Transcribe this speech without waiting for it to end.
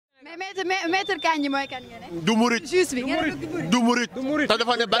mais maître kandji mooy kan ngeen ne. du Mouride juge bi ngeen du Mouride te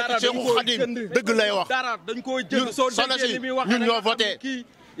dafa ne barke Cheikhou Khadim dëgg lay wax. dara dañ koo jënd soo déggee li muy wax ñun ñoo voté.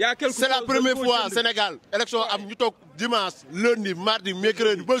 C'est la première fois Sénégal élection am ñu toog dimanche lundi mardi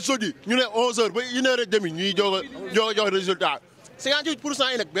mercredi ba jeudi ñu ne 11h ba 1h30 ñuy jox résultat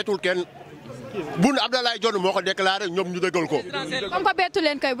 58% yi nag bettul kenn Boun Abdallah Dionne moo ko déclaré ñoom ñu dëggal ko. comme que bettu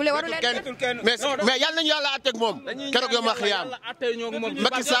leen kay bu leen waru leen mais yal nañu yàlla àtteeg moom keroog yow ma xiyaam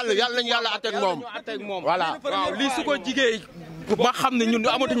Macky Sall yal nañu yàlla àtteeg moom voilà. waaw lii su ko jigéen ba xam ne ñun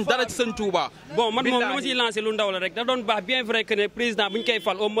amatuñu dara ci sëñ Touba. bon man moom li ma siy lancé lu ndaw la rek da doon baax bien vrai que ne président bu ñu koy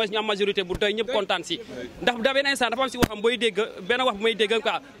fal au moins ñu am majorité bu doy ñëpp kontaan si ndax da benn instant dafa am si waxam booy dégg benn wax bu may dégg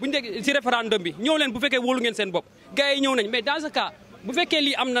quoi bu ñu dégg si référendum bi ñëw leen bu fekkee wóolu ngeen seen bopp gars yi ñëw nañ mais dans ce cas bu fekkee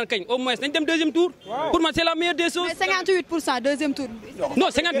lii am na kañ au moins nañ dem deuxième tour pour moi c'est la meilleure des choses. mais 58% deuxième tour.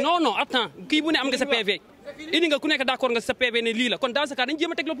 non attends kii bu ne am nga sa PV indi nga ku nekk d'accord nga sa PV ne lii la kon dans ce cas dañu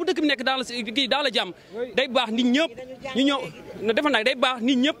jéem a teg loolu pour dëkk bi nekk dans la jàmm day baax nit ñëpp ñu ñëw defal naa day baax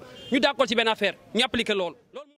nit ñëpp ñu d'accord ci benn affaire ñu appliquer loolu